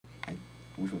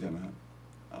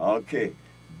Okay.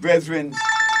 Brethren,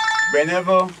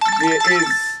 whenever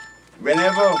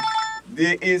whenever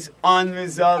there is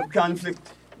unresolved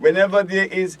conflict, whenever there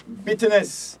is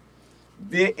bitterness,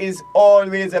 there is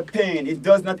always a pain. It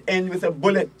does not end with a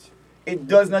bullet. It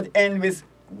does not end with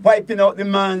wiping out the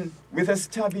man with a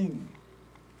stabbing.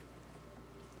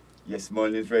 Yes,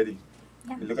 Merlene is ready.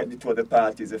 Yeah. Look at the two other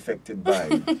parties affected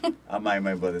by Am I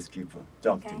My Brother's Keeper?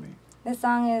 Talk to me. This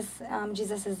song is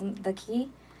Jesus is the Key.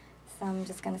 So I'm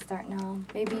just going to start now.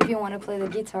 Maybe if you want to play the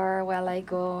guitar while I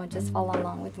go, just follow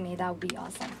along with me. That would be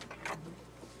awesome.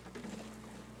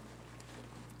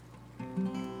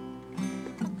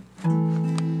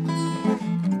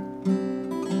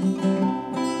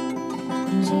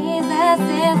 Jesus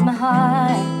is my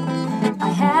heart. I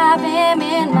have him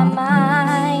in my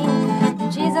mind.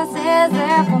 Jesus is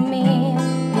there for me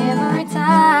every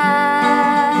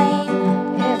time,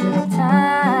 every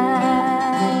time.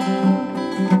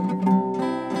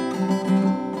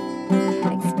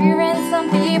 Experience some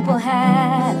people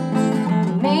had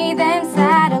made them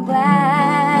sad or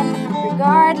glad.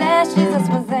 Regardless, Jesus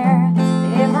was there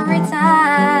every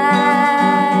time.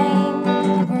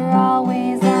 We're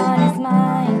always on his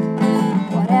mind,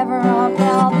 whatever our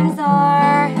problems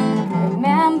are.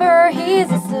 Remember, he's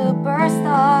a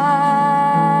superstar.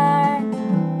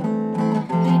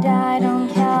 He died on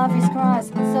Calvary's cross,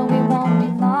 so we won't be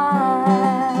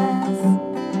lost.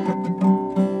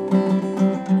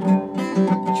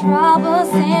 Trouble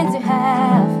sin to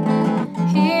have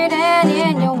hidden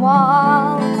in your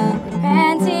wall.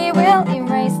 Repent, he will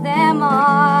erase them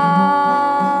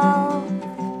all.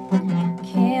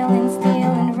 Killing,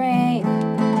 stealing, rape,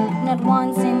 not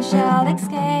one sin shall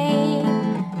escape.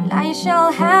 Lies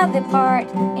shall have their part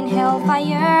in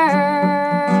hellfire,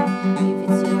 if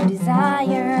it's your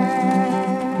desire.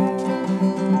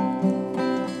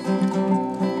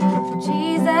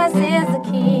 Jesus is the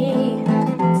key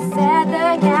to set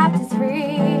the captives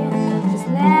free. Just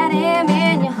let him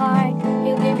in your heart,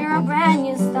 he'll give you a brand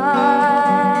new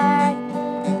start.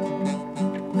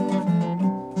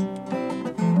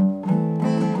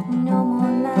 No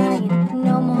more lying,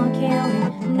 no more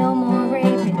killing, no more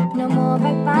raping, no more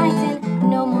backbiting,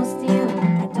 no more stealing,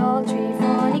 adultery,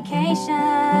 fornication.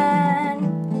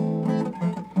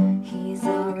 He's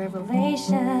a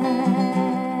revelation.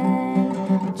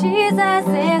 Jesus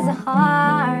is a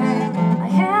heart. I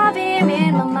have him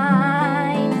in my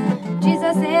mind.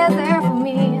 Jesus is there for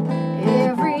me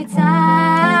every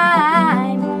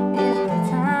time, every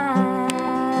time,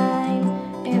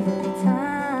 every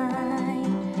time,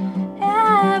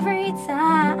 every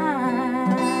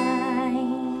time.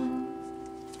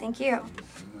 Thank you.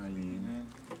 Merlene,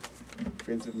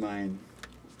 friends of mine,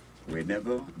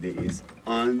 whenever there is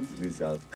unresolved